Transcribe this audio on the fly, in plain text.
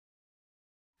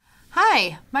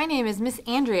Hi, my name is Miss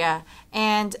Andrea,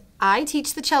 and I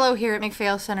teach the cello here at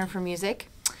MacPhail Center for Music,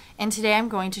 and today I'm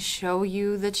going to show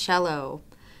you the cello.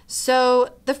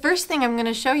 So the first thing I'm going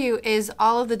to show you is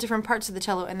all of the different parts of the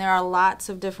cello, and there are lots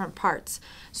of different parts.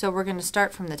 So we're going to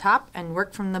start from the top and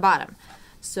work from the bottom.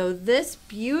 So this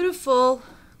beautiful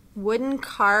wooden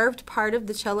carved part of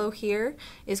the cello here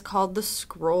is called the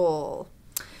scroll.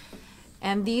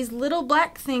 And these little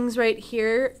black things right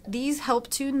here, these help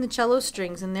tune the cello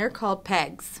strings, and they're called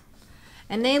pegs.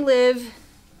 And they live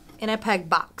in a peg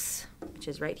box, which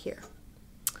is right here.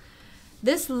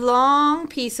 This long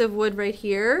piece of wood right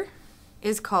here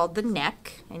is called the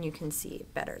neck, and you can see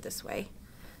it better this way.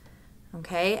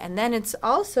 Okay, and then it's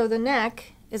also, the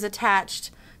neck is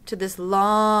attached to this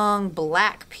long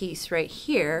black piece right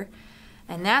here,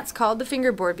 and that's called the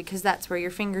fingerboard because that's where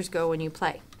your fingers go when you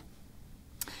play.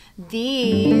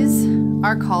 These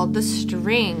are called the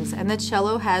strings, and the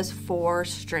cello has 4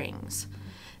 strings.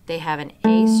 They have an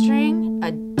A string,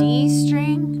 a D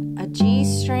string, a G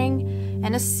string,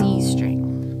 and a C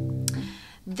string.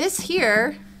 This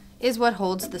here is what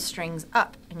holds the strings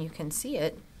up, and you can see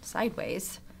it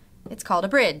sideways. It's called a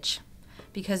bridge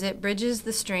because it bridges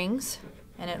the strings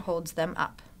and it holds them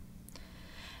up.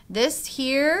 This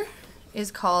here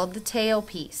is called the tail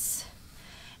piece,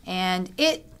 and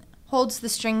it holds the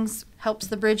strings, helps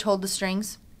the bridge hold the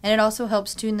strings, and it also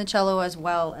helps tune the cello as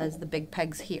well as the big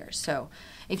pegs here. So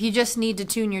if you just need to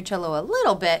tune your cello a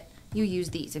little bit, you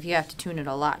use these. If you have to tune it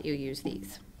a lot, you use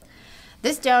these.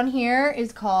 This down here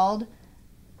is called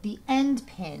the end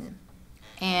pin,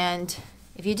 and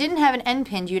if you didn't have an end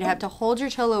pin, you'd have to hold your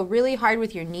cello really hard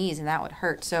with your knees, and that would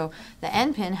hurt. So the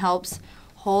end pin helps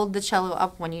hold the cello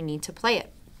up when you need to play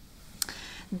it.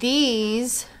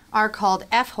 These are called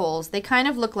F holes. They kind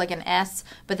of look like an S,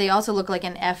 but they also look like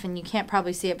an F, and you can't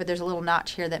probably see it, but there's a little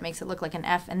notch here that makes it look like an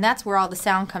F, and that's where all the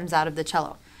sound comes out of the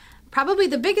cello. Probably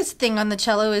the biggest thing on the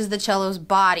cello is the cello's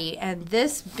body, and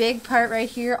this big part right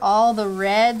here, all the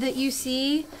red that you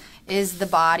see, is the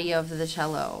body of the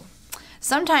cello.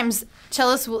 Sometimes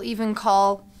cellists will even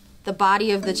call the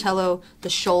body of the cello, the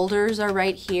shoulders are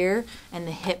right here, and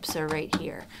the hips are right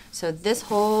here. So this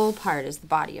whole part is the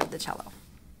body of the cello.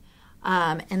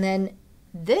 And then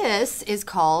this is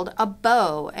called a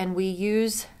bow, and we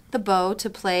use the bow to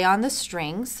play on the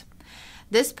strings.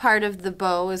 This part of the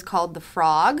bow is called the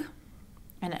frog,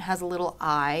 and it has a little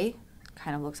eye,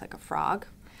 kind of looks like a frog.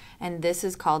 And this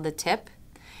is called the tip,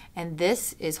 and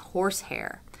this is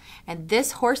horsehair. And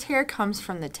this horsehair comes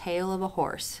from the tail of a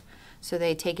horse. So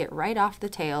they take it right off the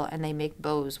tail and they make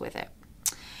bows with it.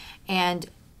 And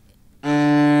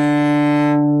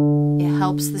it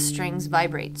helps the strings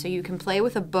vibrate. So you can play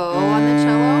with a bow on the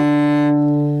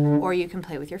cello, or you can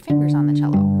play with your fingers on the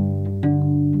cello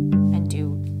and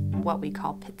do what we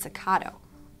call pizzicato.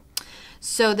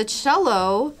 So the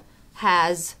cello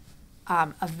has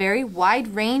a very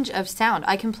wide range of sound.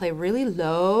 I can play really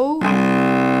low, and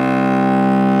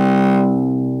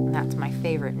that's my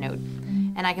favorite note,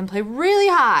 and I can play really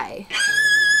high.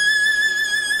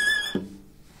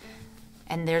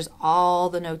 And there's all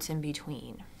the notes in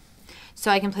between. So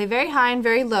I can play very high and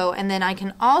very low, and then I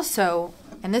can also,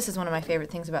 and this is one of my favorite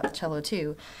things about the cello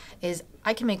too, is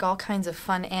I can make all kinds of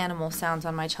fun animal sounds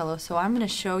on my cello, so I'm going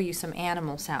to show you some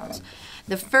animal sounds.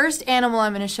 The first animal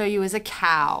I'm going to show you is a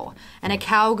cow, and a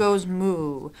cow goes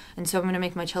moo, and so I'm going to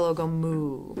make my cello go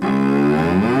moo.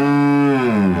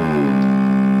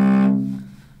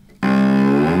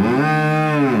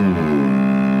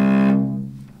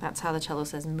 That's how the cello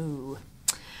says moo.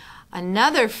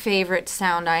 Another favorite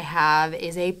sound I have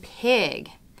is a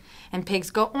pig, and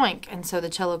pigs go oink, and so the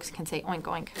cello can say oink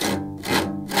oink.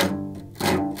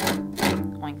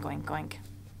 Oink oink oink.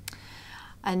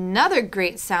 Another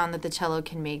great sound that the cello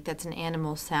can make that's an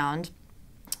animal sound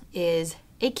is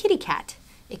a kitty cat.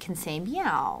 It can say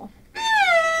meow.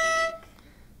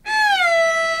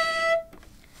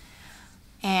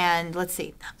 And let's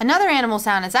see, another animal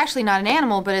sound, it's actually not an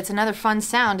animal, but it's another fun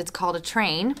sound. It's called a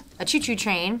train, a choo-choo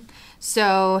train.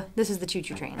 So this is the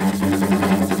choo-choo train.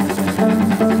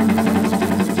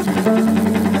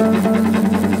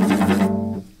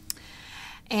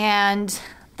 And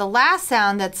the last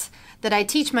sound that I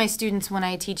teach my students when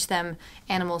I teach them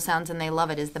animal sounds and they love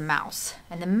it is the mouse.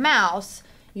 And the mouse,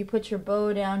 you put your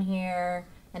bow down here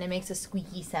and it makes a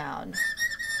squeaky sound.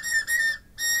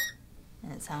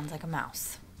 And it sounds like a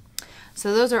mouse.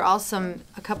 So those are all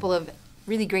a couple of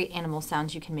really great animal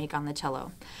sounds you can make on the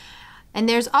cello. And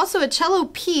there's also a cello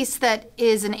piece that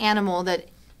is an animal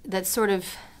that sort of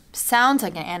sounds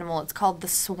like an animal. It's called the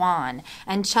swan,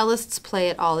 and cellists play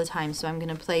it all the time, so I'm going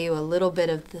to play you a little bit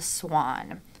of the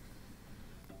swan.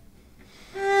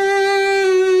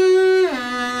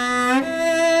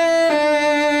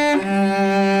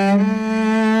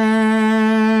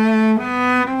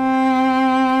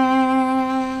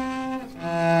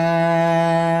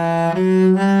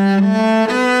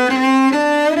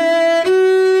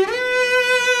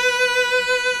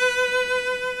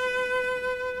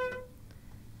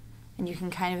 And you can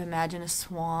kind of imagine a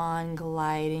swan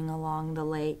gliding along the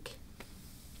lake.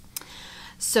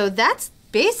 So that's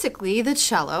basically the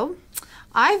cello.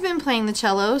 I've been playing the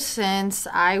cello since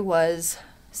I was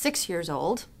 6 years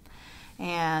old,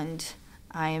 and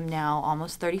I am now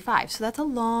almost 35, so that's a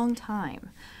long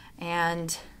time.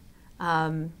 And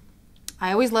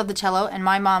I always loved the cello, and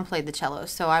my mom played the cello,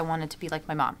 so I wanted to be like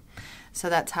my mom. So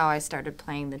that's how I started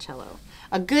playing the cello.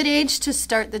 A good age to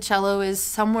start the cello is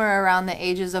somewhere around the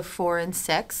ages of 4 and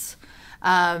 6.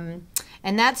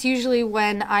 And that's usually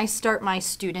when I start my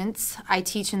students. I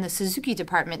teach in the Suzuki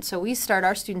department, so we start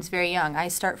our students very young. I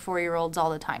start 4-year-olds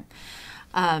all the time.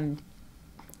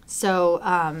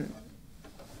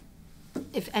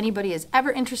 If anybody is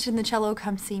ever interested in the cello,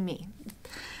 come see me.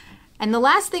 And the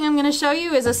last thing I'm going to show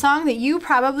you is a song that you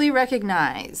probably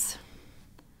recognize.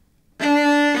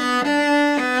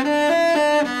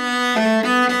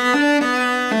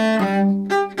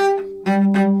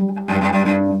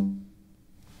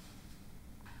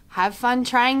 Have fun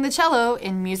trying the cello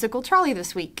in Musical Trolley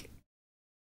this week.